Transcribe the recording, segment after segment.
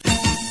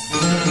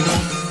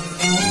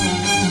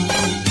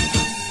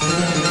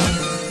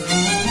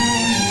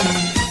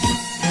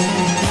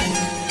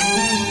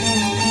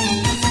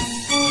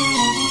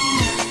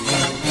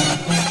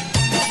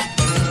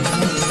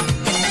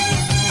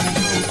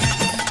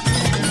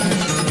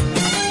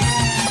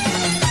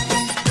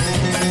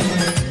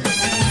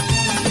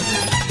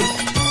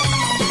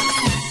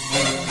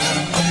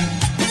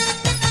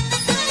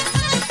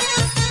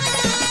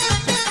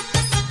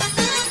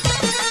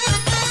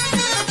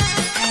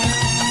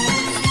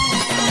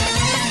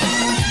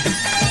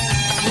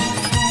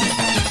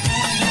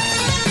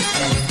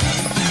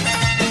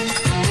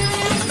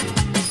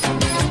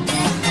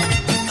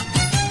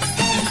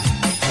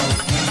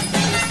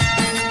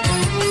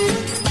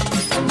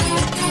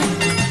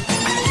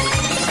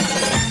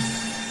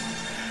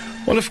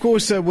Well, of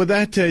course, with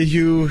that,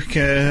 you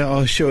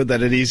are sure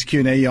that it is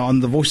Q&A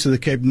on the Voice of the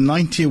Cape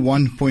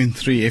 91.3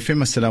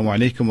 FM. Assalamu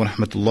alaikum wa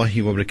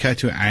rahmatullahi wa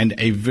barakatuh, and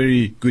a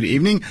very good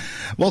evening.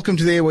 Welcome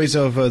to the airways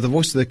of the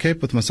Voice of the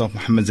Cape with myself,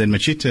 Muhammad Zain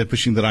Machit,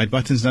 pushing the right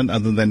buttons, none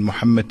other than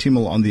Muhammad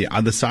Timul on the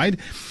other side.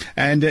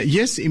 And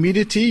yes,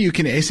 immediately you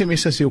can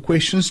SMS us your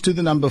questions to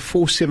the number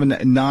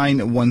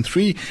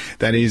 47913.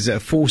 That is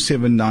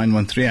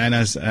 47913. And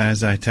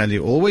as I tell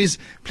you always,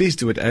 please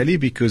do it early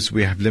because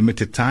we have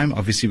limited time.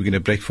 Obviously, we're going to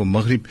break for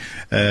Maghrib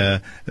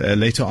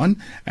later on,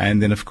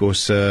 and then of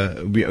course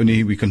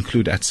we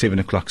conclude at 7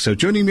 o'clock. So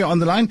joining me on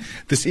the line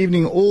this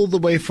evening all the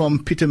way from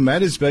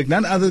Pietermaritzburg,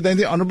 none other than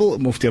the Honourable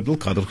Mufti Abdul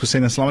Kader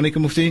Hoosain. Assalamu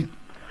alaikum, Mufti.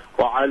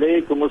 Wa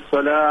alaikum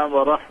assalam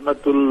wa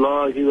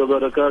rahmatullahi wa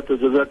barakatuh.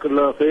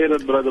 Jazakallah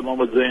khairan, brother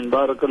Muhammad Zain.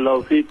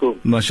 Barakallahu feekum.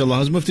 MashaAllah.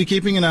 How's Mufti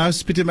keeping in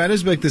house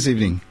Pietermaritzburg this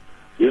evening?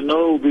 You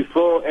know,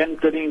 before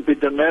entering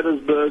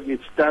Pietermaritzburg, it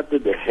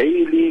started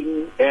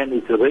hailing and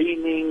it's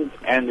raining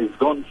and it's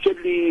gone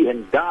chilly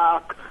and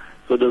dark.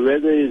 So the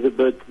weather is a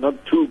bit not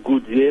too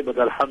good here, but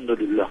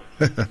alhamdulillah.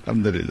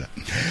 Alhamdulillah.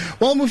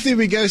 Well, Mufti,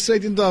 we go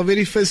straight into our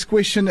very first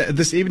question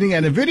this evening,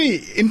 and a very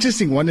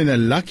interesting one and a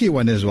lucky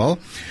one as well.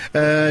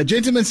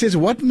 Gentleman says,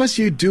 what must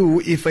you do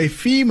if a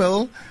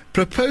female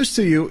proposes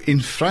to you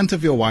in front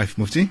of your wife,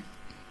 Mufti?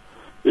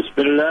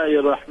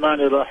 Bismillahir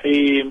Rahmanir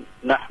Rahim.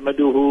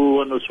 Nahmaduhu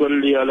wa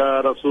nusalli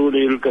ala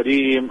Rasulil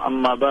Kareem.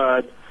 Amma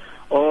ba'd.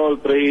 All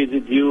praise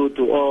is due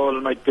to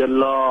Almighty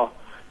Allah,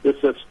 the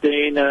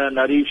sustainer,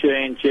 nourisher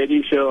and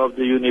cherisher of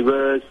the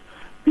universe.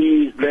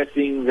 Peace,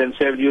 blessings and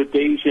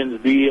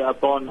salutations be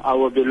upon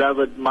our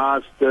beloved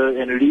master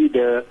and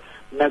leader,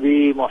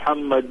 Nabi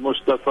Muhammad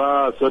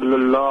Mustafa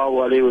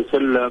sallallahu alayhi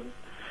wasallam.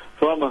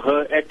 From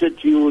her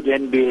attitude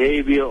and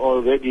behavior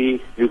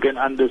already, you can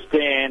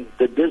understand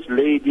that this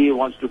lady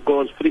wants to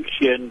cause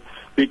friction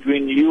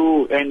between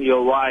you and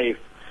your wife.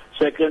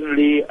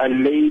 Secondly, a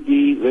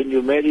lady, when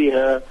you marry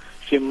her,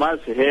 she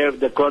must have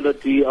the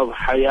quality of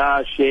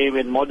haya, shame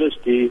and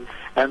modesty.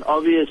 And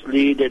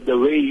obviously that the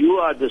way you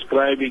are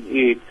describing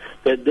it,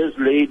 that this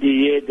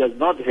lady here does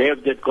not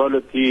have that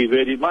quality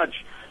very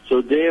much.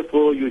 So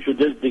therefore you should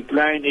just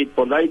decline it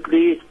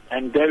politely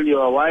and tell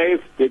your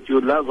wife that you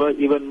love her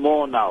even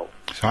more now.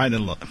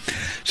 Subhanallah.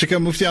 Sheikh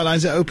Mufti, our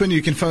lines are open.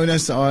 You can phone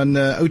us on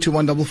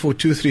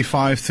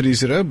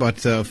 02144233530, but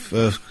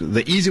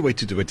the easy way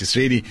to do it is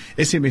really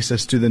SMS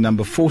us to the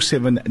number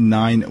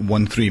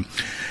 47913.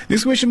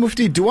 Next question,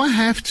 Mufti, do I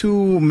have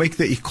to make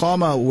the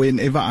iqama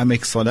whenever I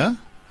make salah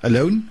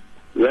alone?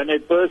 When a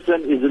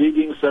person is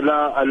reading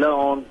salah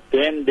alone,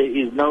 then there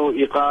is no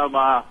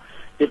iqama.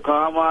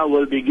 Iqama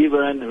will be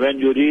given when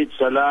you read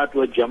salat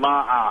with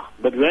jama'ah.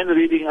 But when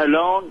reading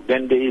alone,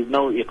 then there is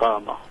no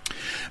iqama.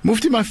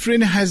 Mufti, my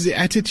friend has the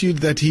attitude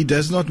that he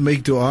does not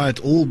make dua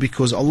at all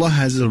because Allah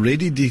has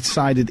already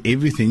decided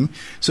everything.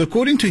 So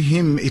according to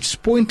him, it's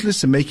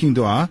pointless making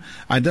dua.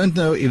 I don't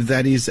know if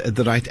that is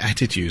the right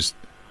attitude.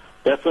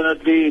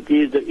 Definitely it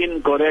is the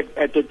incorrect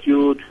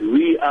attitude.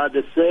 We are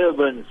the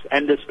servants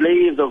and the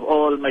slaves of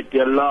Almighty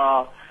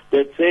Allah.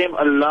 That same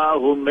Allah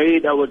who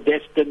made our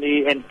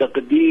destiny and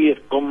taqdeer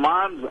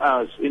commands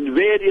us in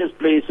various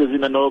places in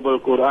the Noble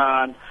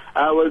Quran.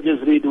 I will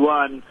just read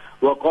one.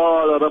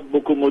 وَقَالَ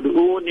رَبُّكُمُ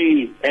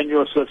ادْعُونِي, and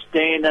your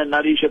sustainer,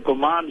 nourisher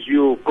commands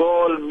you,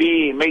 call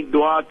me, make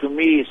dua to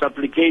me,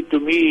 supplicate to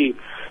me.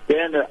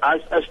 Then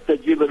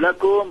أَسْتَجِبْ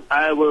لَكُمْ,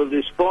 I will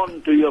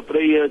respond to your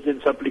prayers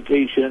and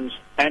supplications.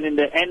 And in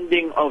the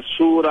ending of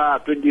Surah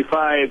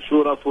 25,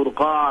 Surah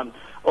Furqan,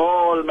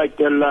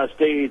 Almighty Allah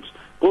states,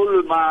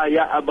 قُلْ مَا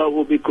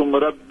يَعْبَهُ بِكُمْ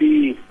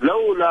رَبِّي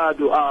لَوْلَا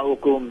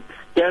دُعَاؤُكُمْ.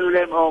 Tell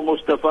them, O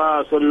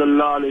Mustafa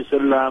sallallahu alayhi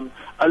wasallam,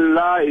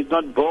 Allah is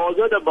not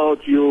bothered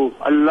about you.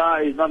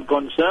 Allah is not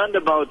concerned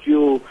about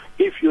you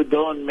if you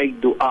don't make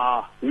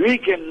dua. We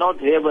cannot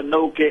have a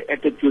no-care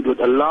attitude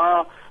with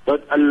Allah,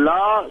 but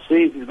Allah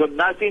says it's got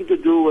nothing to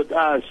do with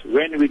us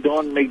when we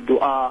don't make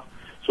dua.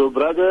 So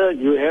brother,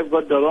 you have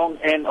got the wrong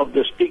end of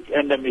the stick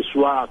and the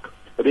miswak.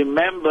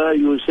 Remember,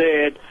 you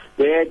said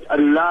that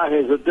Allah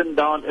has written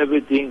down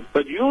everything,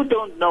 but you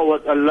don't know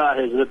what Allah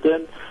has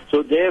written.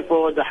 So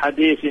therefore the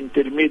hadith in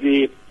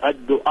Tirmidhi,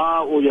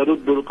 ad-du'a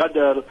yaruddul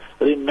qadar,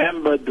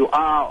 remember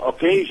dua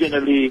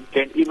occasionally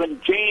can even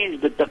change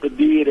the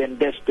taqdeer and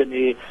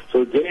destiny.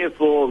 So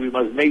therefore we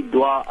must make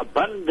dua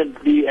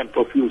abundantly and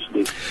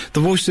profusely. The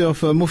voice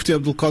of Mufti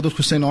Abdul Kader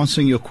Hoosain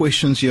answering your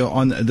questions here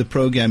on the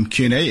program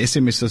Q&A.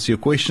 SMS us your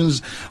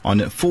questions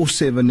on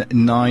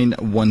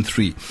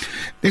 47913.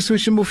 Next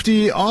question,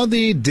 Mufti, are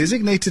there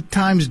designated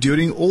times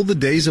during all the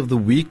days of the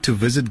week to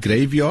visit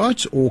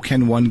graveyards, or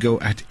can one go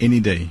at any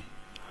day?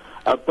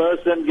 A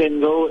person can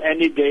go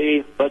any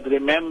day, but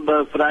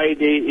remember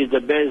Friday is the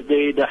best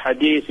day. The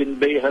hadith in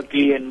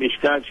Bayhaqi and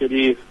Mishkat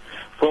Sharif,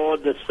 for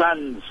the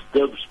sons,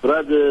 the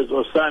brothers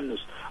or sons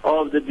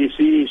of the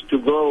deceased to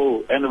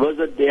go and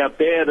visit their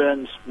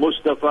parents.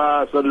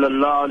 Mustafa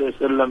sallallahu alayhi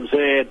wasallam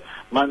said,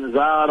 Man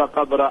zara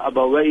qabra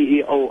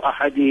abawayhi aw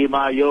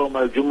ahadihima yawm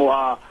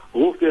al-jumu'ah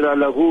غفر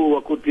له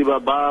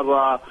وكتب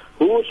بارا.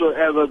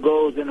 whosoever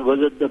goes and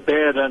visits the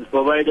parents,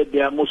 provided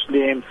they are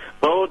Muslim,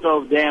 both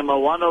of them or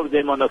one of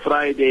them on a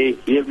Friday,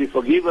 he'll be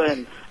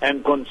forgiven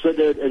and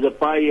considered as a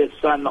pious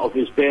son of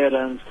his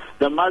parents.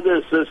 The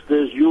mothers,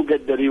 sisters, you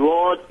get the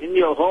reward in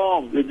your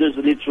home. You just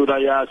read Surah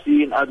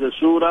Yasin, other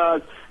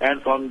surahs,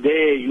 and from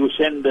there you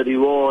send the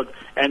reward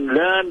and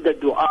learn the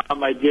dua,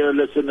 my dear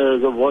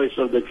listeners of Voice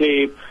of the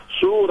Cape.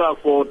 Surah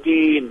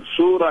 14,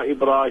 Surah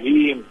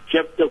Ebrahim,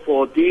 chapter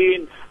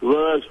 14,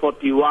 verse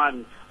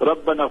 41.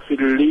 رَبَّنَا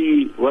اغْفِرْ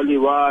لِي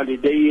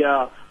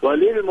وَلِوَالِدَيَّ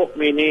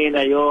وَلِلْمُؤْمِنِينَ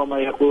يَوْمَ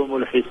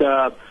يَقُومُ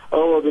الْحِسَابِ.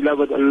 Oh,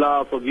 beloved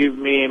Allah, forgive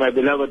me, my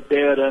beloved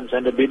parents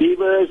and the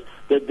believers,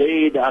 the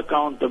day the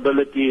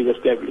accountability is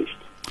established.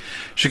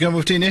 Shukran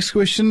Mufti. Next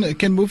question.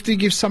 Can Mufti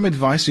give some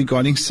advice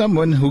regarding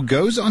someone who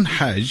goes on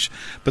Hajj,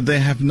 but they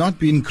have not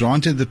been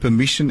granted the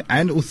permission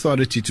and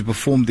authority to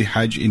perform the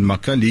Hajj in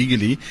Makkah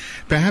legally?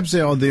 Perhaps they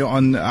are there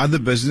on other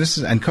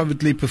businesses and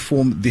covertly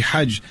perform the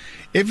Hajj.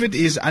 If it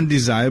is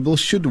undesirable,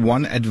 should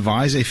one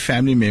advise a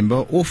family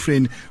member or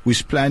friend who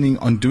is planning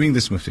on doing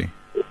this, Mufti?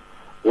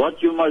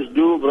 What you must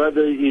do,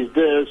 brother, is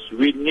this.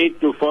 We need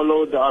to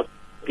follow the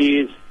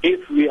authorities.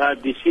 If we are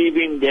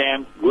deceiving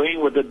them,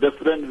 going with a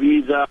different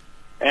visa,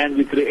 and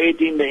we're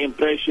creating the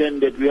impression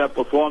that we are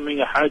performing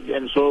a Hajj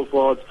and so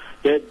forth,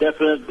 that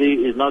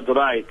definitely is not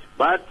right.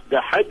 But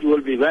the Hajj will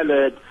be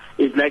valid.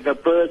 It's like a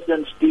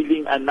person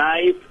stealing a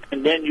knife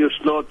and then you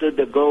slaughter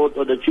the goat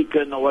or the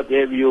chicken or what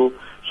have you.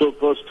 So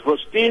for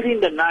stealing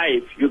the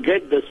knife, you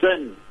get the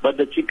sin, but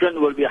the chicken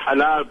will be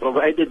halal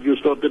provided you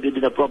slaughtered it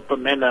in a proper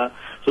manner.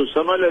 So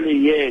similarly,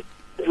 yes,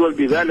 it will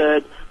be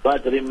valid,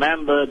 but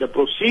remember the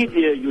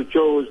procedure you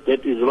chose,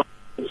 that is wrong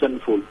and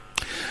sinful.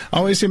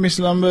 Our SMS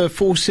number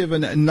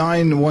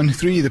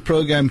 47913, the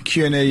program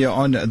Q&A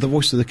on the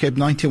Voice of the Cape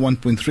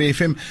 91.3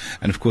 FM.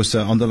 And of course,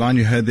 on the line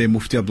you heard there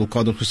Mufti Abdul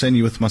Kader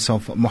Hoosain with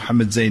myself,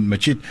 Muhammad Zain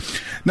Majid.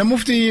 Now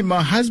Mufti,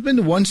 my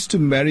husband wants to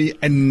marry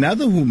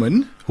another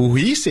woman who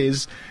he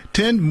says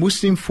turned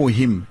Muslim for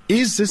him.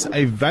 Is this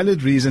a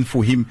valid reason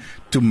for him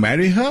to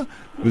marry her?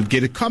 We'll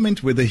get a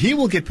comment whether he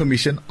will get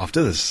permission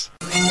after this.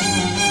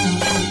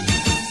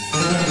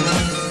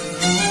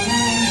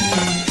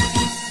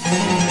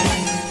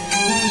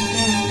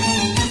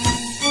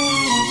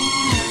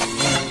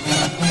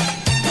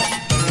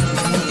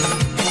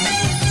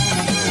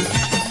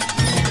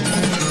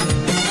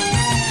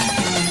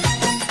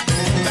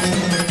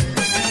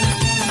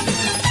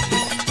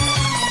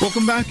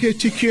 Welcome back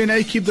to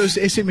Q&A. Keep those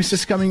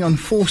SMSs coming on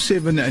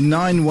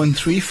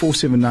 47913,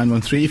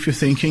 47913. If you're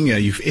thinking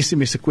you've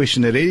SMS a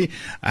question already,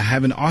 I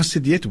haven't asked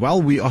it yet,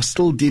 well, we are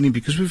still dealing,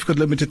 because we've got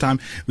limited time,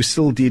 we're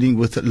still dealing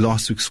with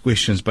last week's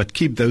questions. But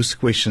keep those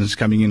questions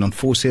coming in on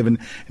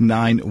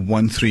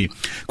 47913.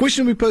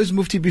 Question we posed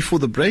Mufti before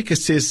the break. It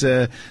says,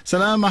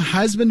 Salam, my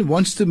husband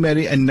wants to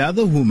marry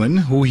another woman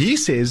who he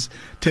says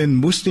turned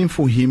Muslim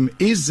for him.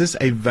 Is this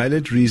a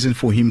valid reason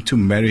for him to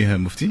marry her,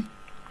 Mufti?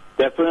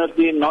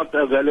 Definitely not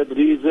a valid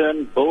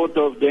reason. Both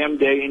of them,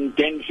 their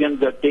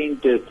intentions are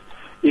tainted.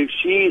 If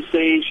she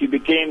says she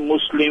became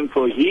Muslim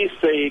for his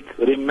sake,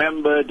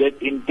 remember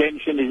that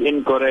intention is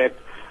incorrect.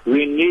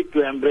 We need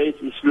to embrace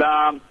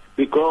Islam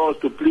because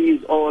to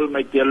please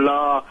Almighty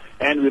Allah,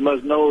 and we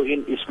must know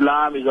in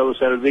Islam is our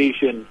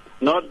salvation.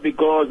 Not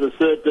because a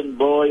certain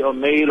boy or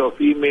male or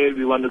female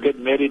we want to get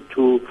married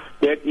to.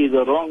 That is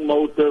a wrong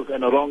motive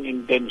and a wrong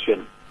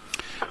intention.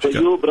 For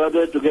you,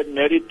 brother, to get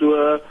married to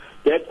her,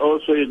 that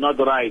also is not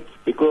right,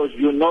 because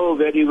you know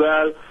very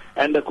well,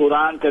 and the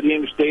Quran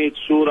Kareem states,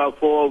 Surah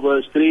 4,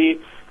 verse 3,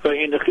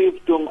 فَإِنْ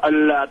خِفْتُمْ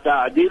أَلَّا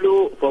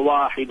تَعْدِلُوا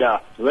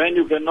فَوَاحِدًا. When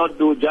you cannot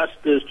do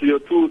justice to your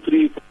 2,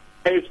 3, 4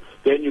 wives,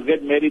 then you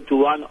get married to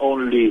one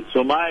only.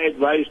 So my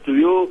advice to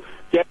you,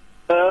 tell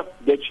her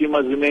that she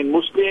must remain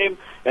Muslim,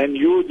 and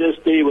you just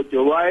stay with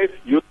your wife,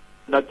 you have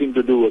nothing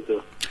to do with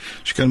her.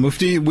 Shukran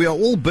Mufti, we are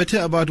all bitter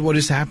about what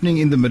is happening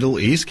in the Middle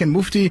East. Can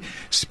Mufti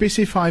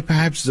specify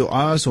perhaps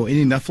du'as or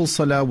any nafil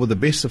salah with the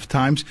best of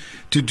times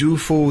to do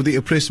for the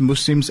oppressed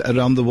Muslims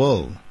around the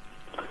world?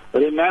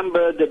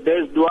 Remember, the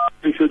best dua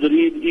we should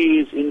read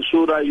is in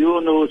Surah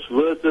Yunus,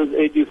 verses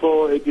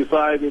 84,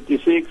 85,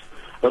 86.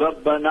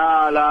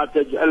 رَبَّنَا لَا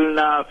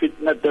تَجْعَلْنَا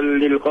فِتْنَةً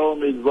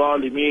لِلْقَوْمِ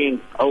الظَّالِمِينَ.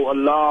 Oh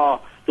Allah,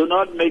 do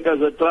not make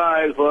us a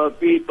trial for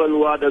people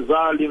who are the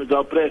zalims, the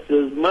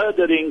oppressors,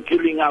 murdering,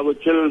 killing our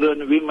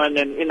children, women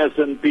and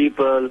innocent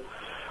people.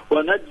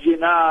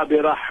 وَنَجِّنَا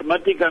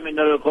بِرَحْمَتِكَ مِنَ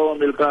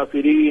الْقَوْمِ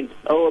الْكَافِرِينَ.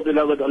 Oh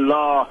beloved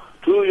Allah,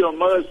 through your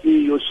mercy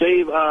you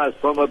save us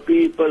from a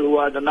people who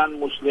are the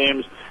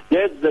non-Muslims.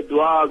 That's the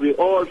dua we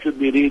all should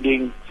be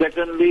reading.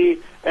 Secondly,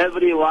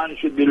 everyone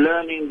should be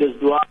learning this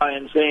dua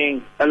and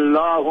saying,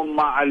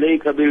 Allahumma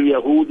alayka bil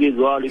Yahudi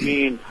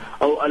zalimin.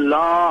 Oh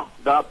Allah,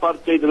 the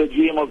apartheid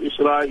regime of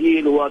Israel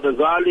who are the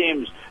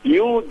zalims,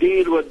 you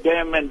deal with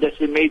them and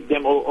decimate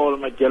them, O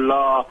Almighty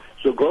Allah.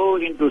 So go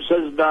into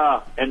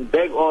sajda and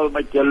beg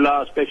Almighty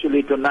Allah,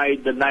 especially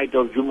tonight, the night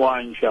of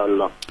Jumu'ah,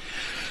 inshallah.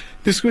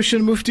 This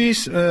question, Mufti,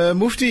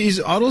 is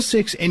oral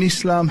sex in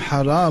Islam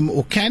haram,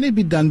 or can it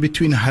be done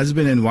between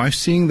husband and wife,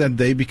 seeing that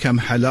they become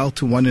halal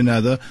to one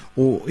another,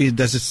 or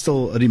does it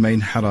still remain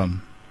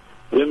haram?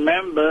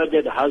 Remember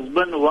that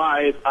husband and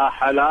wife are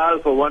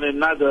halal for one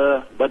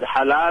another, but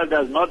halal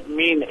does not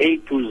mean A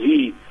to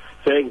Z.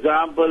 For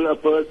example, a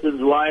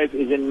person's wife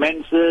is in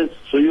menses,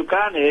 so you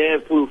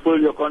can't fulfill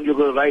your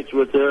conjugal rights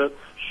with her.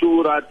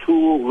 Surah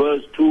 2,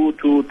 verse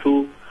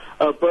 222.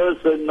 A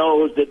person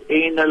knows that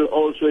anal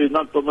also is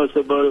not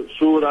permissible.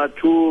 Surah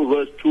 2,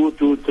 verse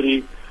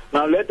 223.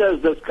 Now let us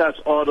discuss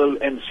oral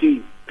and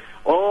see.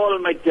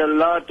 Almighty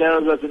Allah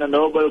tells us in the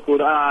noble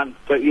Quran,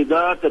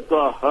 فَإِذَا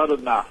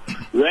تَطَهَّرْنَا,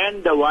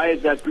 when the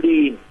wives are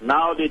clean,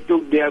 now they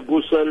took their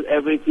ghusl,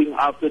 everything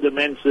after the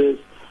menses,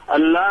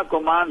 Allah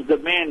commands the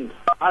men,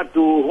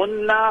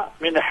 فَأْتُوهُنَّ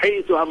مِنْ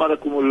حَيْثُ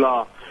أَمَرَكُمُ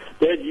اللَّهُ,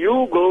 that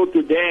you go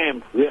to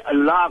them where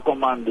Allah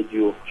commanded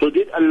you. So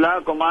did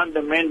Allah command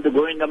the men to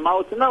go in the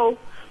mouth? No.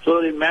 So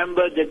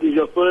remember, that is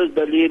your first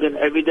dalil and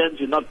evidence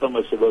is not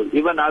permissible.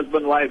 Even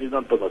husband-wife is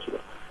not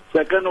permissible.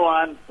 Second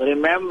one,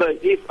 remember,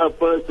 if a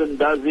person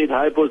does it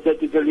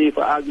hypothetically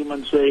for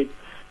argument's sake,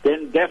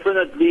 then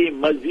definitely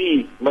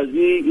mazi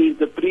is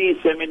the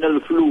pre-seminal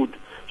fluid.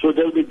 So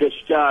there will be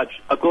discharge.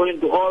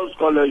 According to all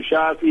scholars,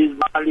 Shafis,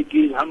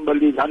 Malikis,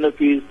 Hanbalis,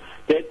 Hanafis,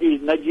 that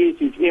is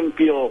najis, is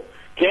impure.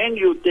 Can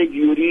you take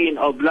urine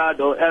or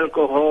blood or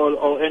alcohol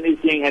or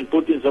anything and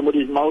put in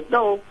somebody's mouth?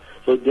 No.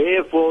 So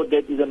therefore,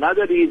 that is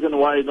another reason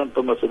why it's not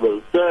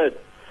permissible. Third,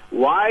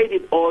 why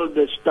did all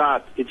this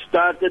start? It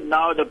started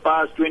now the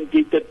past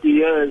 20, 30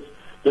 years.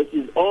 This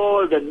is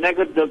all the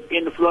negative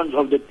influence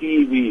of the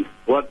TV.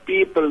 What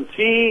people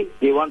see,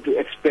 they want to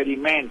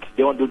experiment,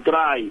 they want to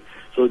try.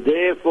 So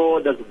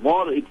therefore,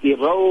 it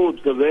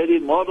erodes the very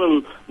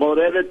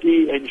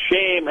morality and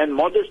shame and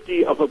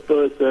modesty of a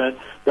person.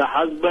 The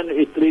husband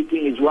is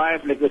treating his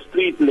wife like a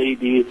street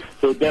lady,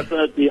 so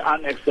definitely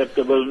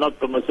unacceptable, not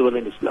permissible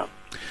in Islam.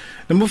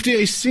 Now,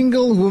 Mufti, a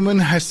single woman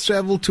has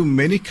traveled to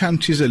many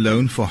countries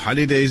alone for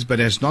holidays but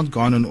has not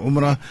gone on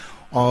Umrah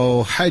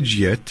or Hajj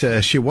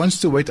yet. She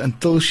wants to wait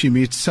until she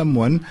meets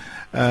someone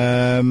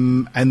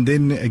and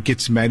then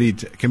gets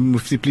married. Can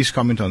Mufti please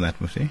comment on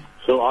that, Mufti?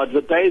 So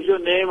advertise your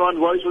name on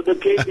Voice of the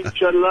Cape,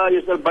 inshallah.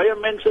 You shall buy a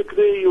men's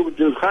secretary,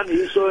 you Khan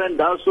Hiso and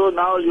Daso.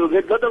 Now you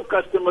get a lot of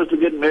customers to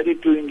get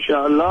married to,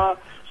 inshallah.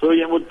 So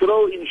you would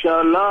throw,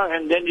 inshallah,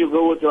 and then you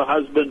go with your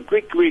husband.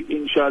 Quick,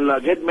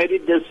 inshallah. Get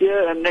married this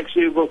year, and next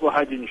year you go for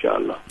Hajj,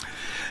 inshallah.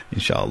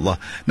 Inshallah.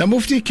 Now,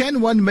 Mufti, can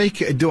one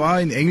make a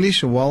dua in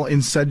English while in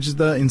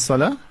sajda in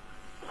salah?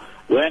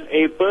 When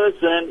a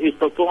person is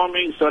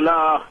performing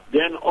salah,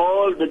 then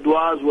all the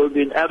du'as will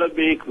be in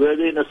Arabic,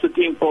 whether in a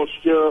sitting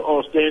posture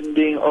or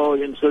standing or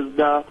in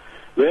sajda.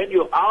 When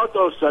you're out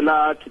of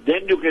salat,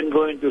 then you can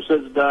go into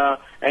sajda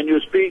and you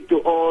speak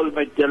to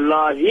Almighty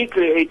Allah. He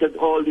created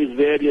all these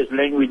various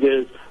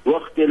languages.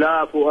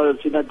 وَاخْتِلَافُ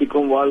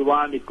أَلْسِنَتِكُمْ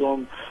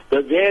وَأَلْوَانِكُمْ.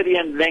 The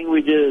variant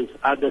languages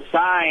are the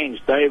signs,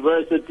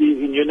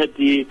 diversity in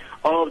unity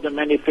of the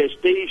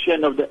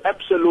manifestation of the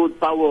absolute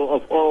power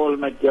of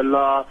Almighty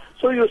Allah.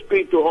 So you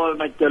speak to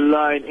Almighty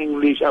Allah in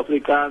English,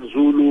 Afrikaans,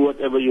 Zulu,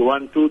 whatever you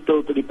want to,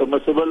 totally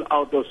permissible,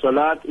 out of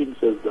salat, in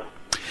sajda.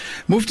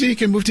 Mufti,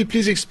 can Mufti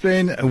please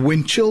explain,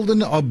 when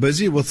children are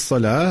busy with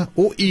salah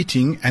or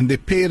eating and their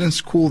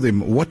parents call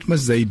them, what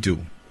must they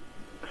do?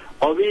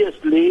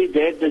 Obviously,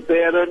 that the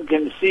parent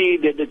can see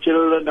that the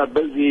children are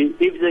busy.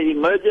 If it's an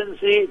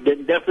emergency,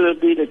 then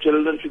definitely the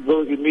children should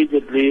go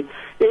immediately.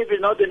 If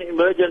it's not an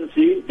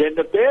emergency, then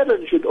the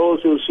parent should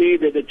also see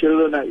that the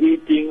children are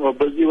eating or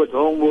busy with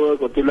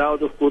homework or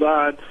tilawat of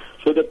Quran.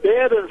 So the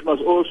parents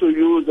must also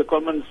use the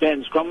common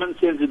sense. Common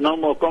sense is no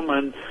more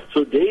common,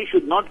 so they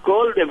should not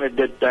call them at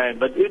that time.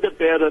 But if the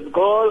parent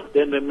calls,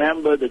 then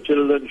remember the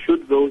children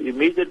should go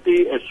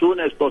immediately as soon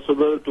as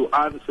possible to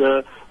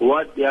answer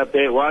why their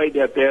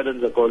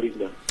parents are calling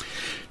them.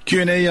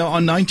 Q&A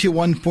on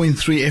 91.3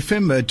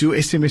 FM. Do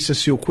SMS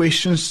us your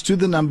questions to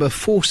the number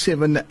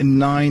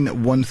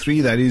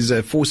 47913. That is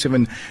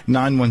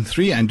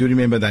 47913. And do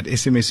remember that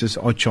SMSs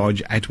are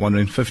charged at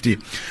 150.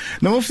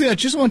 Now, Mufti, I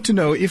just want to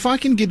know if I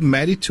can get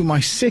married to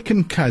my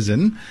second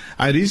cousin.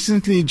 I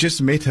recently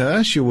just met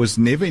her. She was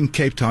never in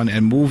Cape Town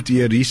and moved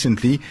here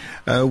recently.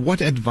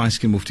 What advice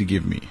can Mufti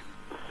give me?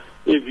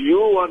 If you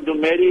want to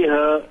marry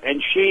her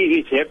and she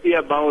is happy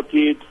about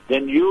it,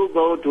 then you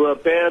go to her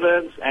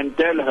parents and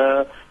tell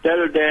them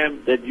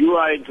that you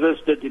are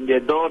interested in their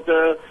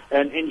daughter,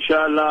 and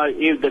inshallah,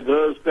 if the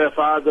girl's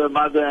father,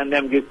 mother and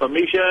them give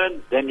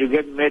permission, then you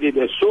get married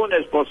as soon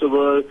as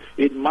possible.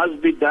 It must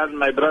be done,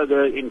 my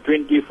brother, in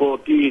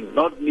 2014,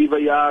 not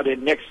Nivayar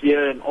and next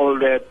year and all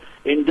that.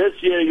 In this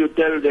year you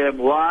tell them.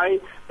 Why?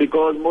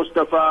 Because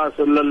Mustafa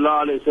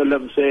sallallahu alayhi wa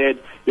sallam said,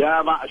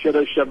 Ya ma'ashar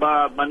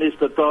al-shabab, man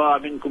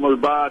istata'a minkum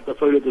al-ba'at,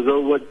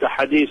 falyatazawwaj, the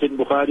hadith in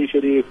Bukhari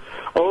Sharif.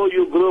 Oh,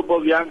 you group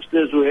of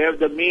youngsters who have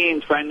the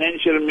means,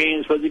 financial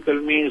means, physical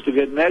means to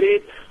get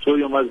married, so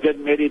you must get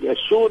married as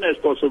soon as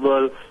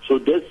possible. So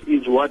this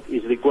is what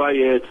is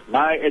required.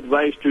 My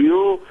advice to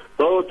you,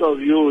 both of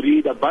you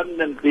read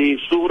abundantly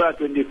Surah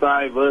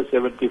 25 verse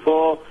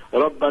 74,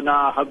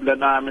 Rabbana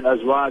hablana min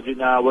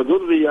azwajina wa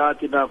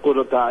dhurriyatina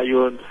qurrata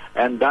ayun,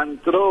 and done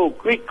through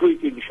quick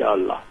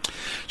inshallah.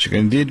 Sheikh,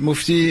 indeed,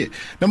 Mufti.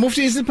 Now,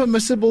 Mufti, is it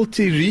permissible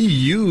to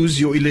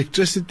reuse your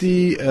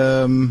electricity,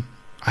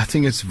 I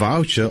think it's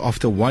voucher,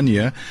 after 1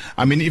 year?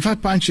 I mean, if I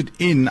punch it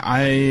in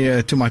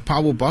to my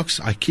power box,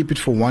 I keep it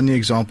for 1 year,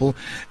 example,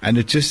 and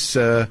it just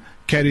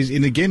carries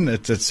in again.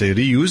 It's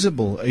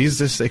reusable. Is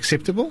this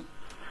acceptable?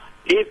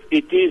 If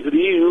it is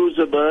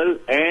reusable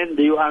and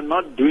you are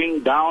not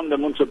doing down the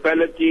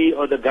municipality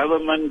or the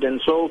government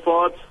and so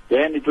forth,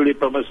 then it will be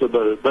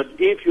permissible. But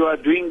if you are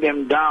doing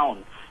them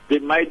down, there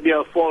might be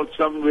a fault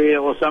somewhere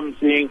or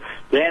something,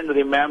 then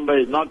remember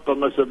it's not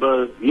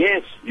permissible.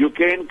 Yes, you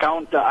can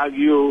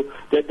counter-argue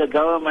that the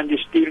government is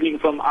stealing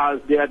from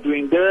us, they are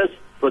doing this.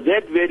 For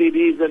that very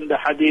reason, the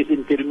hadith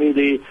in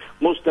Tirmidhi,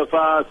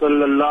 Mustafa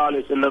sallallahu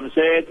alayhi wa sallam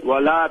said,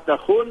 وَلَا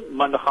تَخُنْ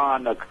مَنْ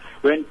خَانَكَ.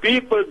 When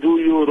people do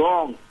you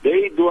wrong,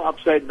 they do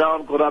upside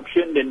down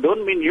corruption, then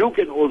don't mean you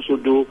can also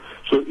do.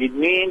 So it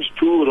means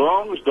two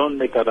wrongs don't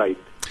make a right.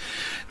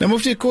 Now,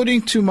 Mufti,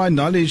 according to my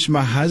knowledge,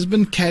 my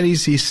husband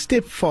carries his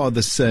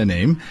stepfather's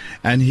surname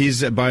and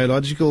his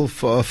biological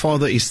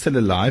father is still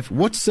alive.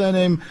 What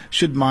surname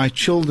should my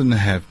children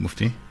have,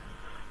 Mufti?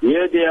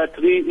 Here there are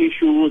three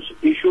issues.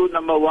 Issue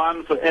number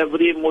one, for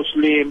every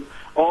Muslim,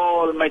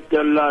 Almighty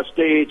Allah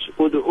states,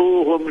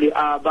 Ud'uhum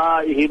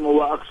li'abaihim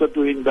wa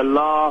aqsatu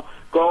indallah.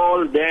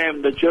 Call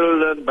them, the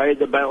children, by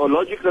the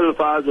biological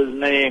father's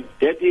name.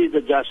 That is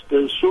the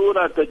justice.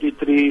 Surah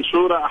 33,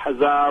 Surah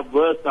Ahzab,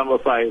 verse number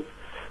 5.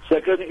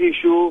 Second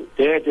issue,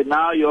 that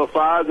now your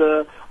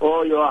father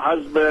or your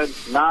husband,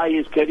 now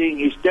is carrying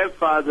his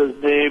stepfather's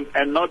name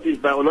and not his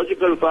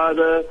biological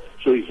father,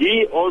 so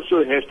he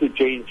also has to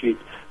change it.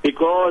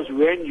 Because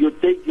when you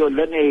take your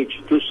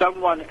lineage to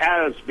someone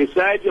else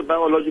besides your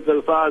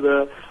biological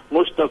father,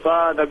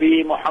 Mustafa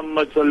Nabi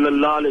Muhammad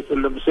sallallahu alaihi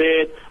wasallam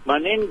said,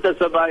 "Man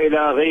intasaba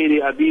ila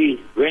ghayri abi."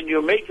 When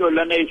you make your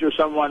lineage to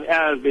someone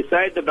else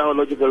besides the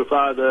biological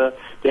father,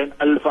 then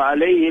alfa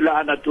alayhi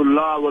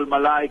la'natullah wal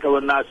malaika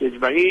wal nas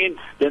ajma'in.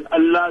 Then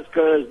Allah's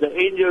curse, the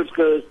angels'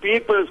 curse,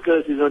 people's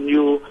curse is on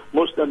you.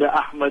 Musnad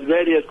Ahmad,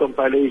 various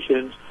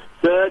compilations.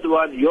 Third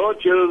one, your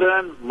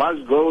children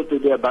must go to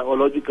their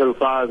biological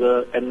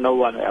father and no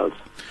one else.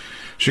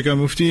 Shukran,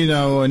 Mufti.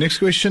 Now, next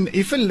question.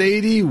 If a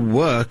lady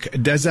work,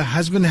 does her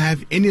husband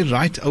have any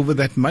right over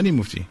that money,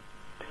 Mufti?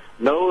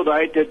 No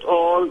right at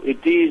all.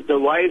 It is the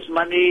wife's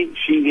money.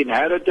 She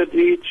inherited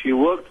it. She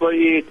worked for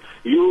it.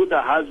 You,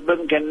 the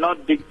husband,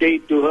 cannot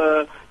dictate to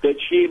her that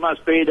she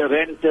must pay the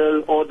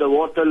rental or the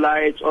water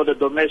lights or the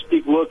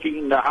domestic working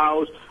in the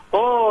house.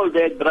 All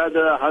that,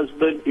 brother,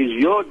 husband, is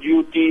your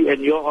duty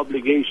and your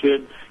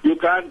obligation. You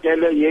can't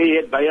tell her,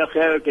 yeah, buy a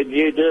khairat and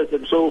yeah, this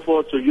and so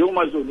forth. So you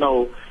must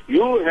know.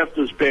 You have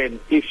to spend.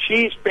 If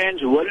she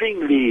spends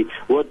willingly,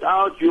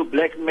 without you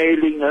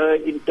blackmailing her,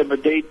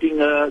 intimidating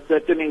her,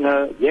 threatening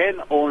her,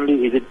 then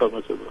only is it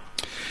permissible.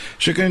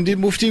 Shukran indeed,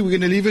 Mufti. We're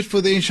going to leave it for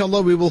there,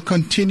 inshallah. We will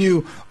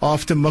continue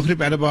after Maghrib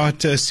at about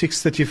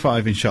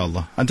 6:35,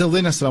 inshallah. Until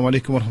then, assalamu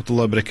alaikum wa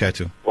rahmatullahi wa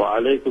barakatuh. Wa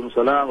alaikum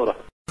salam wa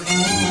rahmatullahi.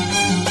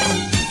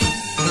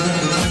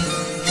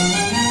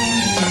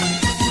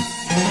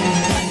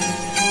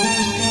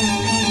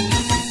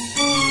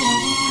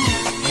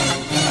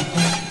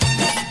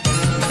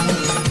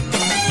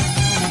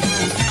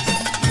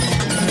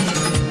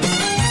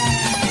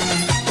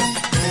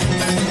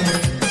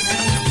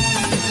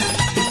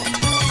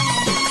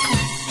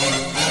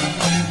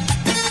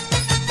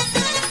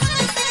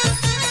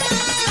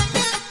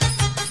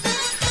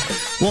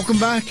 Welcome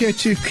back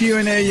to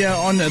Q&A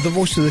on the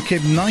Voice of the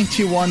Cape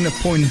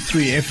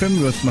 91.3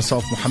 FM with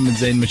myself, Muhammad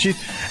Zain Machid,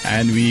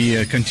 and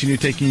we continue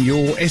taking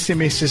your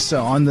SMSs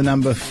on the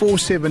number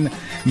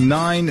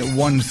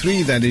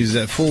 47913. That is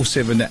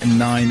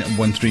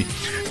 47913.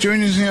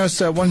 Joining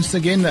us once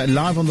again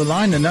live on the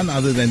line, and none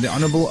other than the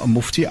Honourable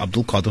Mufti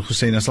Abdul Kader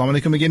Hoosain. Assalamu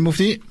alaikum again,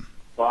 Mufti.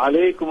 Wa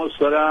alaikum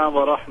assalam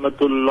wa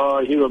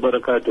rahmatullahi wa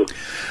barakatuh.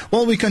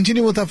 Well, we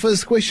continue with our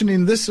first question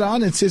in this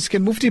round. It says,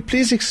 can Mufti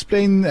please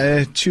explain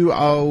to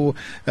our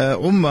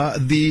Ummah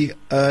the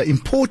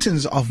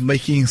importance of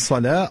making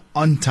Salah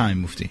on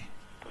time, Mufti?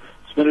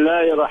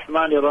 Bismillahir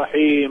Rahmanir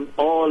Rahim.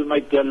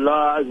 Almighty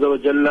Allah Azza wa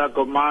Jalla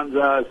commands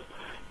us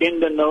in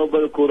the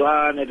noble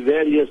Quran at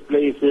various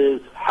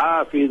places,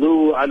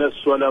 Hafidhu ala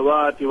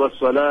salawati wa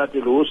salati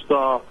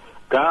al-wusta.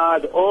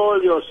 Guard all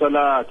your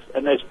salats,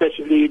 and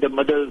especially the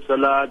middle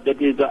salat,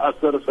 that is the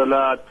Asr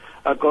salat,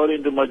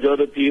 according to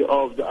majority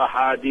of the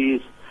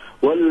ahadith.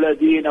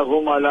 وَالَّذِينَ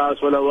هُمْ عَلَىٰ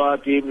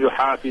صَلَوَاتِهِمْ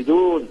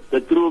يُحَافِظُونَ.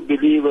 The true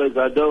believers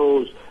are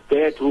those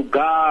that who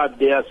guard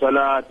their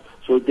salat.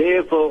 So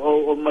therefore,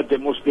 O Ummah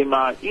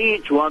Muslimah,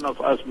 each one of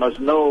us must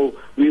know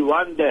we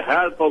want the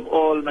help of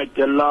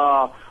Almighty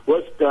Allah.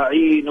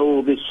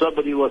 وَاسْتَعِينُوا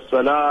بِالصَّبْرِ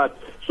وَالصَّلَاةِ.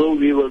 So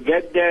we will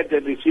get that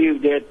and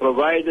receive that,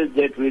 provided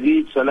that we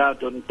reach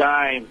Salat on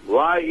time.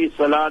 Why is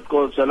Salat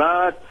called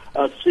Salat?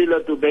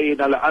 as-silatu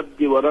bayna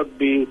al-abdi wa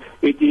rabbi.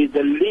 It is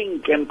the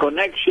link and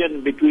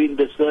connection between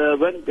the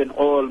servant and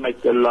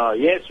Almighty Allah.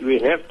 Yes, we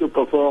have to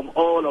perform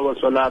all our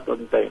salat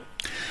on time.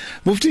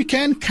 Mufti,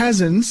 can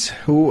cousins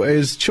who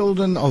is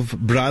children of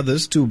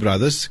brothers, two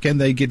brothers, can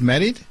they get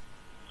married?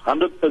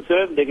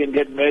 100% they can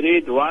get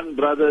married. One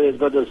brother has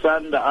got a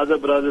son, the other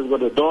brother has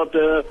got a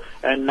daughter,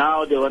 and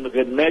now they want to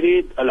get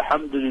married.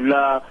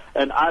 Alhamdulillah,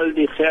 and all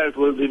the khair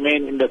will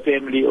remain in the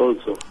family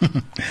also.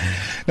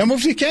 Now,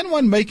 Mufti, can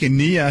one make a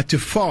niyyah to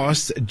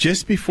fast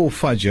just before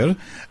Fajr?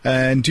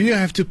 And do you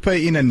have to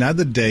pay in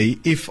another day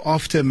if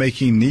after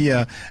making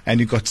niyyah and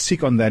you got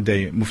sick on that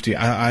day, Mufti?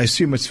 I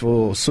assume it's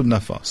for sunnah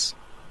fast.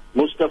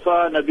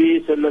 Mustafa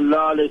Nabi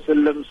sallallahu alayhi wa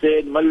sallam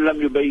said, "Man lam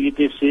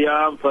yubayyiti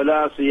siyam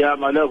fala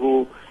siyama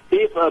lahu."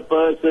 If a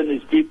person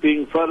is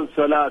keeping fard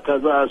salah,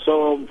 qaza,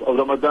 sawm of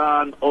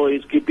Ramadan, or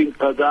is keeping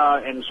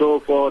qaza and so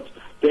forth,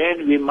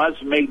 then we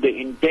must make the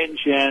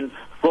intention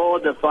for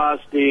the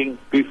fasting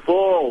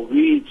before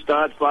we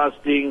start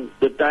fasting.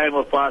 The time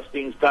of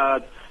fasting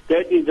starts.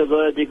 That is the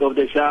verdict of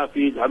the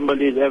Shafis,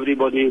 Hanbalis,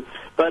 everybody.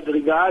 But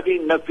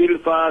regarding nafil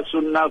fast,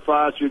 sunnah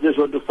fast, you just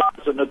want to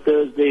fast on a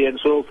Thursday and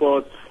so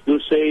forth, you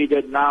say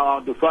that now I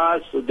want to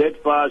fast, so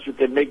that fast you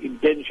can make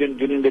intention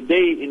during the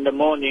day in the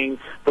morning,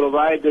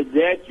 provided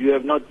that you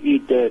have not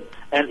eaten.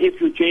 And if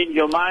you change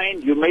your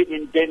mind, you made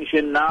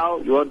intention now,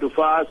 you want to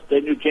fast,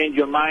 then you change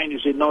your mind, you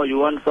say no, you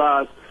won't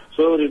fast.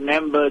 So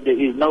remember, there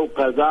is no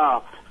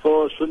qaza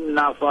for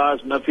sunnah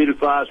fast, nafil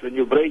fast, when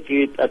you break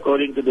it,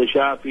 according to the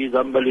Shafis,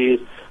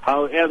 Hanbalis.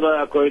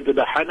 However, according to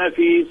the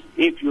Hanafis,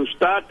 if you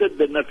started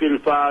the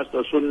nafil fast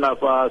or sunnah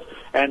fast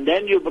and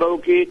then you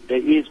broke it,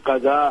 there is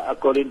qaza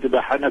according to the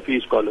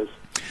Hanafi scholars.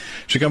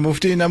 Sheikh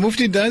Mufti. Now,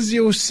 Mufti, does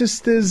your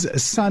sister's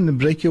son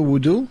break your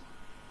wudu?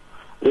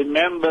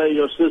 Remember,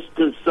 your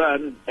sister's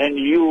son and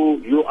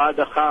you are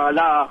the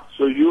khala,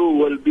 so you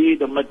will be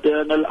the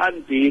maternal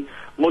auntie.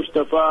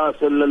 Mustafa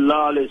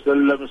sallallahu alayhi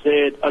wasallam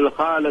said,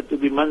 "Al-khala to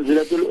be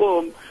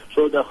manzilatul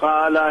So the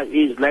khala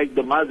is like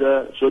the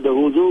mother, so the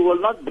wudu will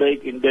not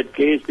break in that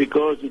case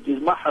because it is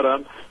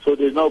mahram, so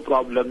there's no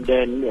problem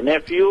then.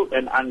 Nephew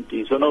and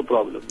auntie, so no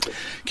problem.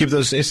 Keep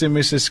those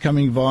SMSs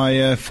coming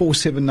via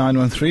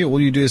 47913.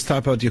 All you do is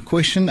type out your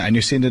question and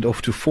you send it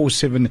off to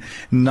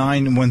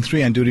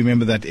 47913. And do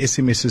remember that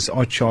SMSs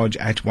are charged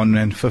at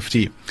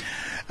 150.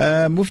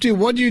 Mufti,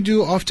 what do you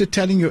do after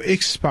telling your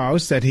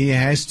ex-spouse that he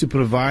has to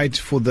provide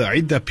for the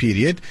iddah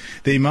period?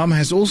 The Imam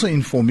has also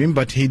informed him,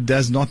 but he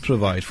does not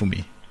provide for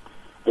me.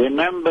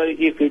 Remember,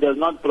 if he does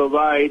not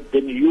provide,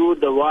 then you,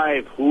 the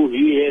wife who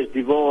he has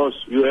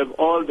divorced, you have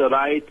all the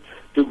right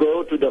to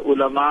go to the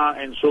ulama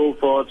and so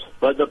forth.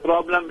 But the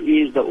problem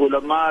is the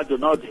ulama do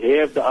not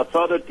have the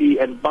authority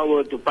and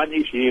power to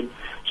punish him.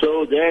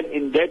 So then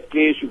in that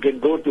case you can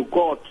go to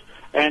court.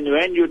 And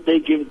when you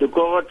take him to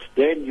court,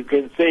 then you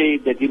can say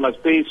that he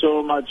must pay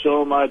so much,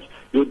 so much.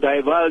 You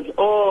divulge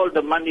all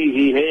the money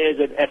he has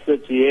and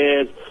assets he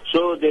has,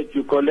 so that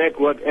you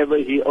collect whatever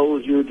he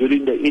owes you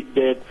during the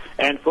iddat.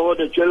 And for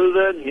the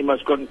children, he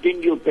must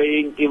continue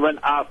paying even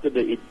after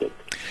the iddat.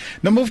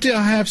 Now, Mufti,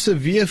 I have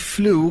severe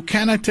flu.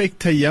 Can I take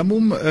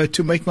tayammum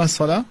to make my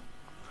salah?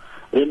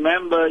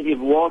 Remember, if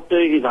water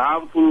is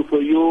harmful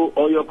for you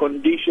or your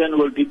condition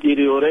will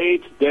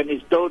deteriorate, then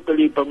it's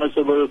totally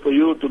permissible for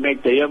you to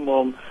make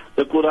tayammum.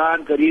 The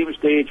Quran Kareem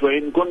states,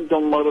 وَإِن كُنْتُم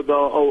مَرْضَى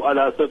أَوْ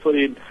عَلَى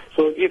سَفَرٍ.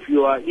 So if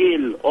you are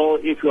ill or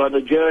if you are on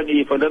a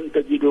journey, فَلَمْ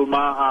تَجِدُوا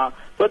مَاءً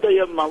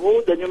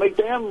فَتَيَمَّمُوا, then you make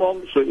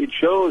tayammum. So it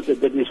shows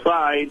that is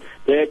fine,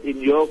 that in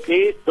your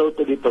case,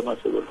 totally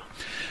permissible.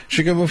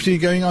 Sheikh Mufti,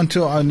 going on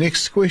to our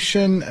next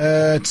question.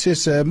 It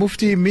says,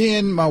 Mufti, me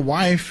and my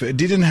wife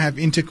didn't have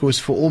intercourse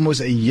for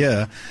almost a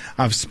year.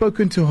 I've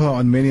spoken to her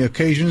on many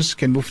occasions.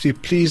 Can Mufti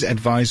please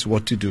advise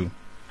what to do?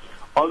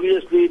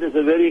 Obviously, it is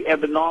a very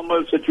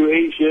abnormal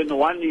situation.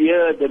 1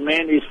 year, the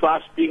man is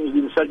fasting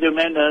in such a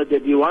manner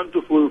that he wants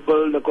to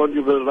fulfill the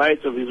conjugal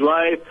rights of his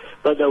wife,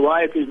 but the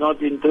wife is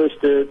not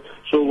interested.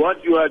 So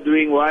what you are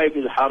doing, wife,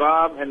 is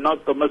haram and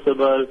not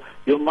permissible.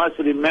 You must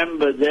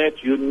remember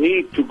that you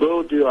need to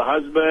go to your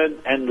husband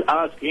and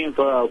ask him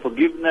for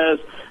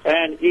forgiveness.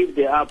 And if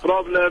there are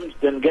problems,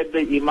 then get the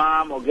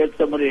imam or get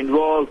somebody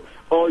involved.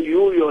 Or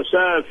you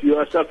yourself, you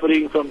are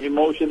suffering from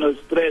emotional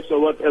stress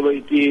or whatever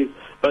it is.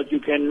 But you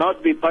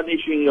cannot be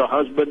punishing your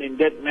husband in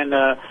that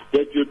manner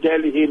that you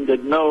tell him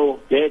that no,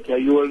 that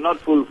you will not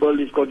fulfill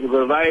his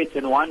conjugal rights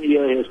and 1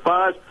 year has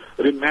passed.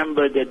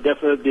 Remember that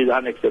definitely is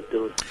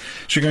unacceptable.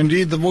 Sheikh,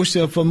 indeed, the voice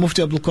of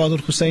Mufti Abdul Kader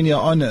Hoosain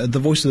on the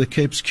Voice of the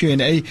Cape's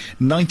Q&A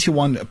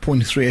 91.3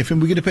 FM.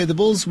 We're going to pay the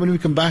bills. When we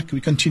come back,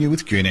 we continue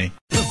with Q&A.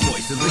 The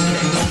Voice of the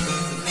Cape.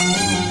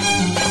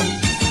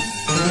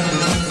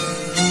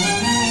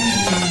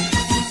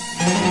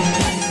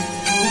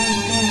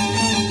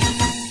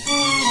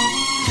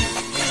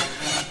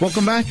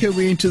 Welcome back.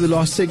 We're into the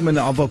last segment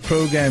of our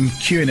program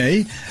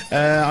Q&A.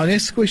 Our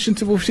next question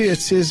to Mufti, it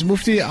says,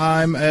 Mufti,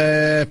 I'm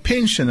a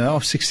pensioner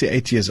of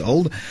 68 years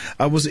old.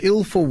 I was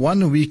ill for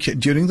 1 week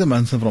during the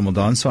month of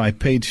Ramadan, so I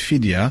paid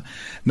fidya.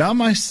 Now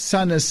my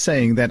son is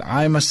saying that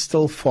I must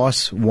still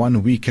fast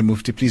 1 week. Can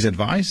Mufti please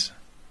advise?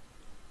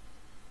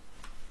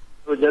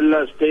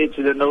 Allah states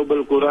in the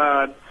Noble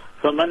Quran,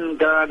 فَمَنْ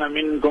كَانَ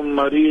مِنْكُمْ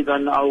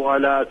مَرِيضًا أَوْ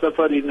عَلَى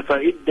سَفَرٍ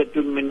فَعِدَّةٌ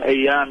مِّنْ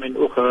أَيَّامٍ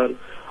أُخَرٍ.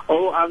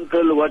 Oh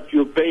uncle, what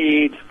you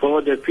paid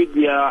for the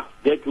fidya,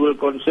 that will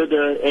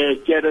consider as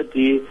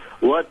charity.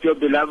 What your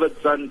beloved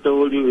son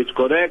told you is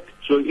correct.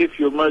 So if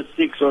you must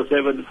 6 or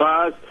 7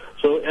 fasts,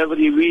 so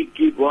every week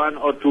keep 1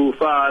 or 2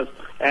 fasts,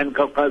 and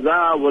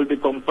qaza will be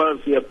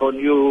compulsory upon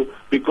you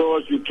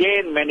because you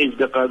can manage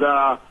the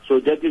qaza. So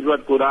that is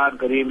what Quran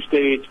Kareem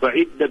states,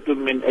 فَعِدَّةٌ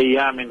مِّنْ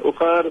أَيَّامٍ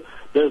أُخَرٍ.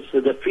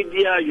 The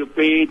fidya you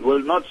paid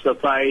will not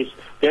suffice.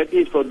 That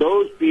is for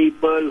those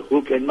people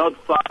who cannot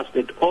fast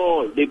at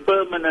all. They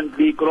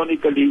permanently,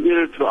 chronically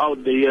ill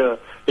throughout the year.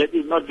 That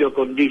is not your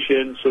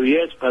condition. So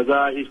yes,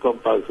 qaza is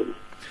compulsory.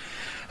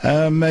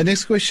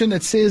 Next question,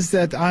 it says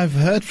that I've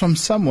heard from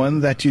someone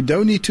that you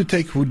don't need to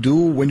take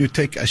wudu when you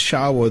take a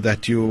shower,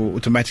 that you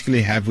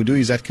automatically have wudu.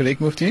 Is that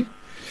correct, Mufti?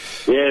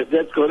 Yes,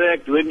 that's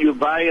correct. When you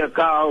buy a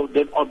cow,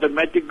 then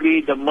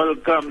automatically the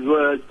milk comes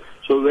with.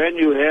 So when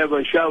you have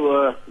a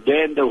shower,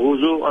 then the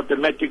wudu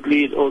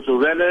automatically is also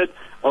valid,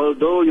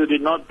 although you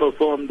did not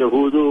perform the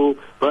wudu,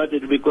 but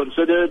it will be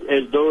considered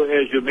as though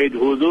as you made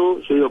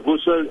wudu, so your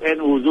ghusl and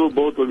wudu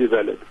both will be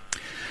valid.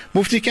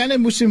 Mufti, can a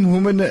Muslim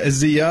woman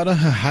ziyarah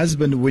her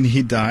husband when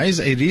he dies?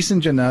 A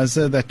recent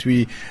janazah that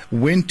we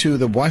went to,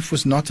 the wife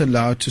was not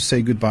allowed to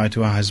say goodbye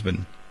to her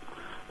husband.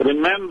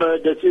 Remember,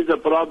 this is a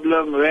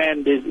problem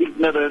when there's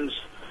ignorance.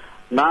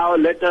 Now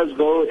let us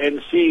go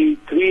and see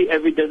 3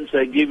 evidence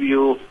I give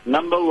you.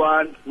 Number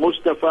 1,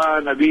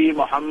 Mustafa Nabi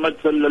Muhammad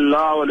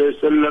sallallahu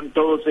alayhi wa sallam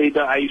told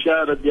Sayyidah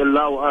Aisha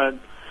radiallahu anha,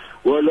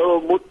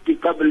 وَلَوْ مُتِّ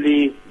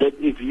قَبْلِي, that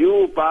if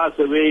you pass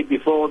away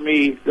before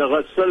me,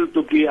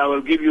 لَغَسَّلْتُكِ, I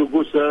will give you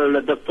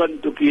ghusl,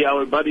 لَدَفَّنْتُكِ, I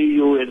will bury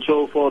you, and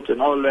so forth and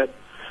all that.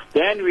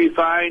 Then we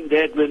find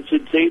that when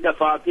Sayyidah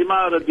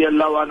Fatima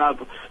radiallahu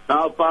anha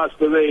now passed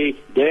away,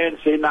 then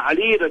Sayyidina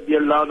Ali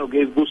radiallahu anhu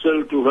gave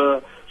ghusl to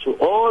her. So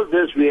all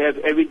this we have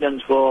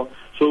evidence for.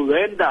 So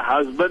when the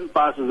husband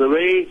passes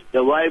away,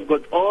 the wife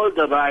got all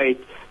the right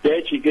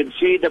that she can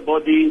see the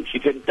body, she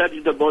can touch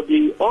the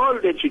body, all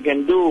that she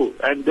can do.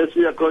 And this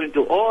is according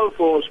to all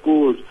 4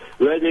 schools,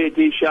 whether it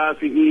is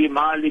Shafi'i,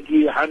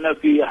 Maliki,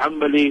 Hanafi,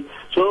 Hanbali.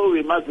 So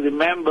we must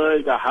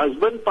remember, the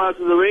husband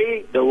passes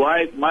away, the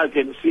wife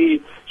can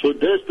see. So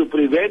this to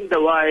prevent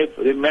the wife,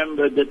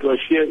 remember that was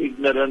sheer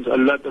ignorance,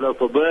 Allah Ta'ala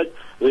forbid.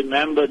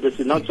 Remember, this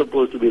is not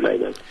supposed to be like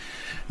that.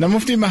 Now,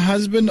 Mufti, my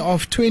husband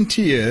of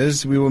 20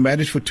 years, we were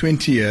married for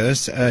 20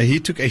 years. He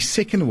took a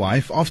second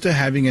wife after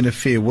having an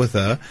affair with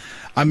her.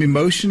 I'm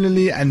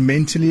emotionally and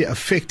mentally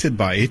affected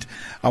by it.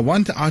 I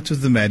want out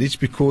of the marriage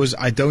because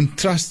I don't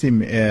trust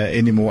him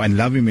anymore and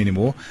love him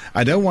anymore.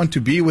 I don't want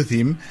to be with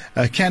him.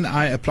 Can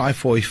I apply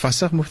for a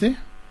fasakh, Mufti?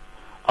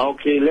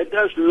 Okay, let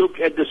us look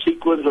at the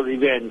sequence of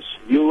events.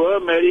 You were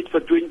married for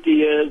 20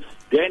 years,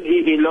 then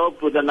he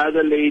eloped with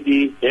another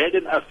lady, had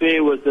an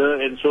affair with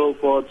her, and so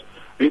forth.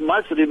 We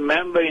must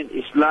remember in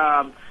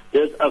Islam,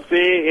 there's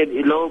affair and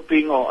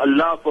eloping, or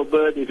Allah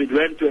forbid, if it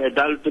went to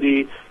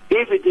adultery.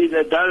 If it is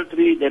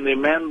adultery, then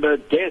remember,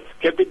 death,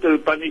 capital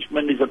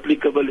punishment is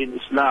applicable in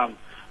Islam.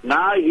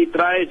 Now he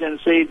tries and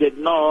says that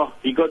no,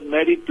 he got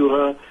married to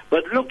her.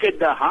 But look at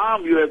the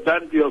harm you have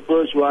done to your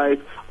first wife.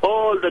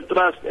 All the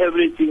trust,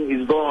 everything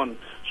is gone.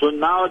 So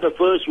now the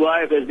first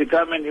wife has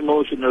become an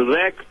emotional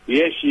wreck.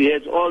 Yes, she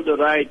has all the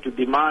right to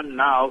demand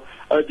now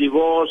a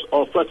divorce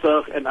or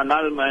fasakh and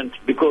annulment,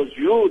 because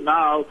you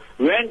now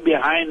went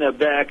behind her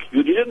back.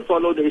 You didn't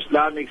follow the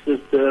Islamic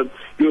system.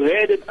 You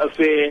had an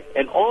affair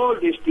and all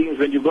these things.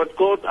 When you got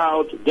caught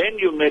out, then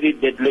you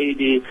married that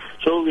lady.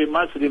 So we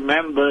must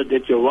remember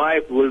that your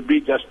wife will be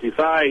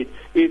justified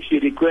if she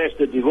requests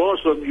a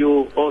divorce from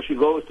you, or she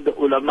goes to the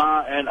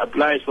ulama and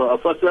applies for a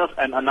fasakh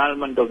and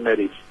annulment of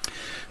marriage.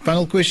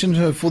 Final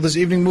question for this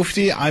evening,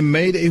 Mufti. I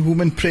made a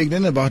woman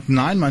pregnant about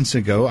 9 months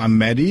ago. I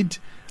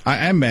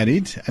am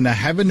married, and I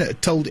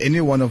haven't told any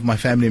one of my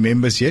family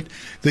members yet.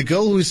 The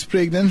girl who is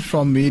pregnant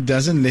from me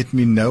doesn't let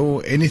me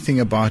know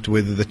anything about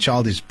whether the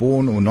child is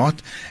born or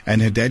not,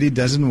 and her daddy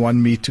doesn't want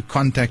me to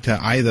contact her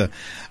either.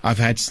 I've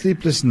had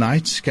sleepless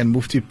nights. Can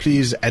Mufti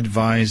please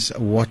advise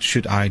what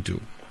should I do?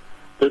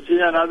 This is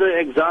another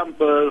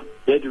example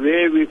that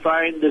where we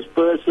find this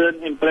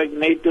person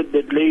impregnated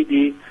that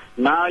lady.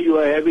 Now you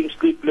are having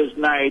sleepless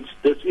nights.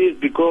 This is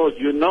because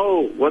you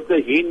know what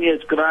the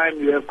heinous crime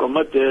you have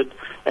committed.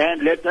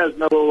 And let us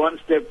know one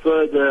step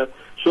further.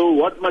 So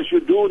what must you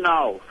do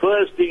now?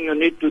 First thing you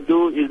need to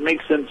do is make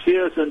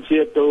sincere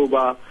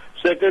tawbah.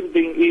 Second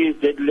thing is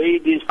that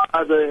lady's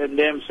father and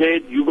them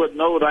said you got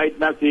no right,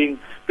 nothing,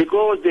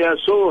 because they are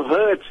so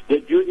hurt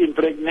that you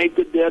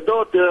impregnated their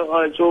daughter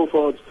and so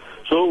forth.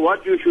 So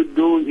what you should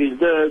do is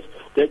this,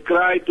 that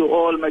cry to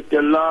Almighty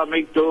Allah,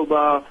 make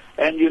tawbah,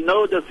 and you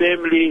know the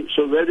family,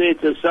 so whether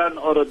it's a son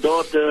or a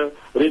daughter,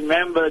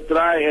 remember,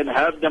 try and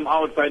help them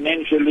out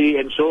financially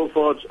and so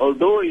forth.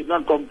 Although it's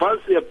not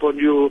compulsory upon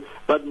you,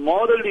 but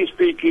morally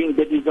speaking,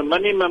 that is the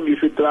minimum you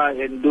should try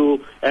and do,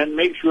 and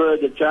make sure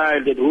the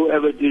child, that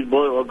whoever it is,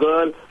 boy or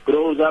girl,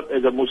 grows up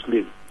as a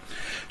Muslim.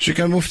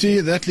 Shukran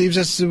Mufti. That leaves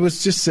us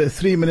with just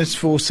 3 minutes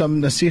for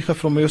some nasiha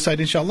from your side,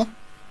 inshallah.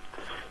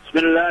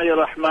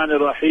 Bismillahir Rahmanir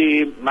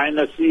Rahim. My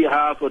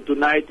nasiha for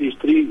tonight is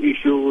 3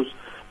 issues.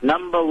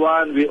 Number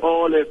 1, we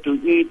all have to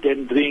eat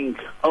and drink.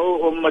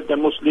 Oh Ummah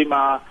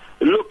Muslimah,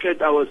 look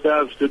at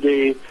ourselves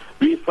today.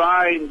 We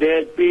find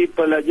that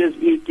people are just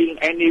eating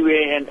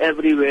anywhere and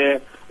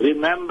everywhere.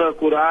 Remember,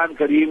 Quran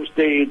Kareem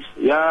states,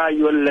 Ya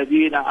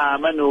ayyuhalladhina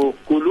amanu,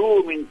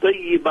 kulu min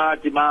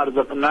tayyibati ma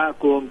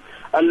razaqnakum.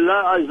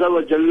 Allah Azza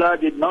wa Jalla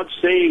did not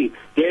say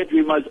that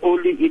we must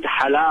only eat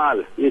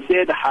halal. He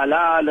said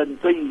halal and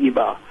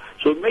tayyibah.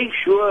 So make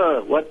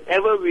sure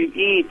whatever we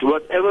eat,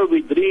 whatever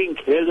we drink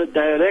has a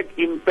direct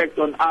impact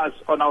on us,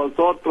 on our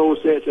thought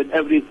process and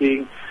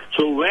everything.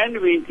 So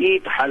when we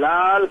eat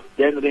halal,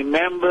 then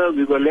remember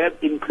we will have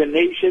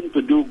inclination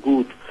to do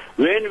good.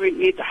 When we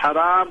eat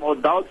haram or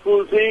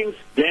doubtful things,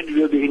 then we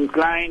will be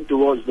inclined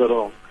towards the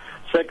wrong.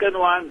 Second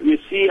one,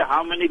 we see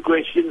how many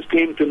questions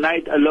came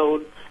tonight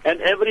alone, and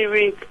every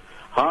week,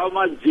 how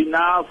much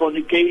zina,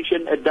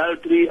 fornication,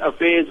 adultery,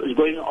 affairs is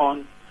going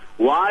on.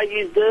 Why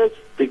is this?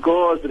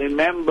 Because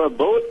remember,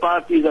 both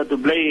parties are to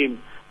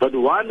blame. But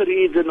one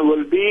reason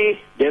will be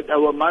that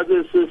our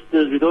mothers,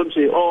 sisters, we don't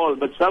say all,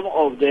 but some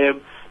of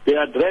them,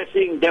 their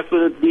dressing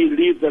definitely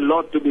leaves a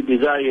lot to be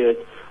desired.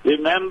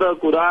 Remember,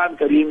 Quran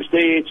Kareem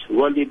states,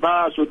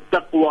 وَلِبَاسُ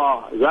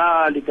التَّقْوَى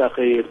ذَلِكَ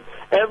خَيْرٌ.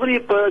 Every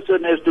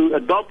person has to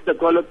adopt the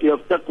quality of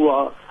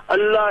taqwa.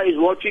 Allah is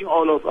watching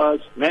all of us.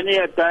 Many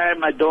a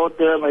time, my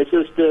daughter, my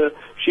sister,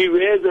 she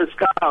wears a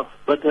scarf,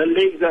 but her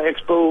legs are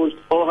exposed,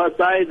 or her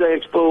thighs are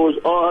exposed,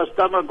 or her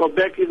stomach or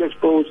back is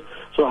exposed.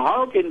 So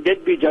how can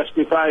that be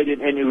justified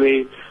in any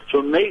way?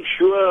 So make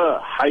sure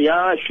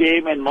haya,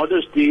 shame and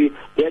modesty,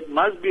 that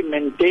must be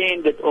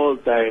maintained at all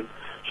times.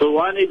 So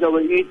one is our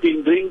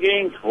eating,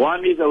 drinking,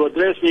 one is our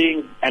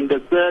dressing, and the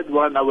third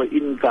one, our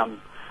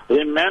income.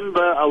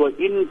 Remember, our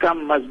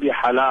income must be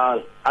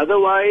halal.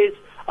 Otherwise,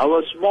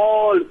 our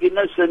small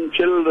innocent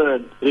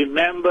children,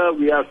 remember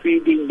we are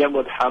feeding them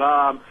with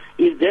haram.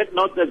 Is that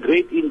not a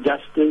great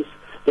injustice?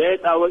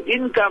 That our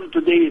income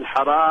today is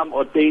haram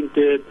or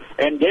tainted,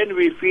 and then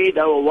we feed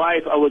our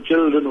wife, our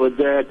children with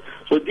that.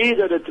 So these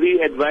are the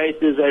 3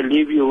 advices I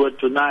leave you with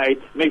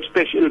tonight. Make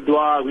special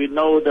dua. We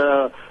know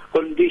the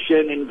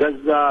condition in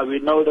Gaza, we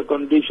know the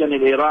condition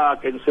in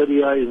Iraq and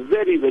Syria is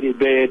very, very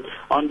bad.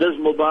 On this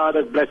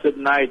Mubarak blessed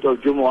night of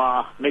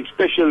Jumu'ah, make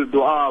special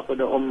dua for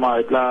the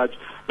Ummah at large.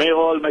 May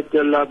Almighty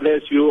Allah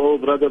bless you, O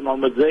Brother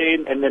Muhammad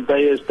Zain, and the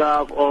entire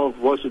staff of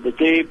Voice of the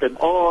Cape, and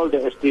all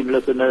the esteemed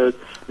listeners.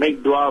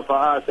 Make dua for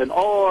us and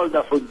all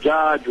the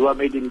Hujjaj who have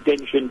made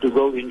intention to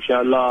go,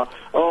 inshallah.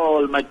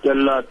 Almighty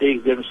Allah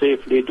takes them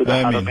safely to the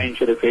Haramain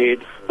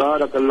Sharifain.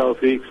 Barakallahu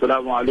feek.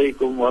 Assalamu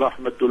alaikum wa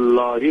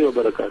rahmatullahi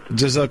wa barakatuh.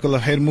 Jazakallah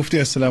khair, Mufti.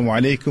 Assalamu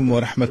alaikum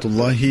wa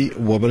rahmatullahi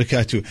wa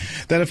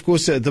barakatuh. Then, of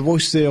course, the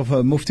voice there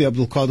of Mufti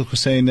Abdul Kader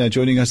Hoosain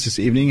joining us this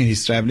evening.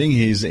 He's traveling.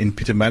 He's in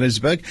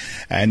Pietermaritzburg.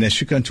 And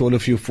shukran to all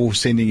of you for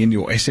sending in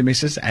your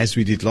SMSs. As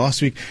we did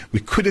last week, we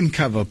couldn't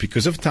cover,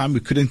 because of time, we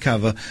couldn't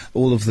cover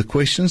all of the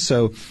questions.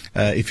 So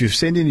if you've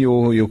sent in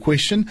your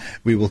question,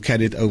 we will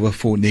carry it over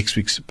for next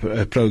week's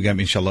program,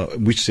 inshallah,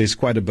 which there's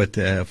quite a bit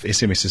of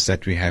SMSs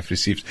that we have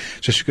received.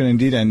 So shukran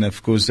indeed, and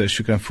of course,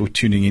 shukran for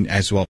tuning in as well.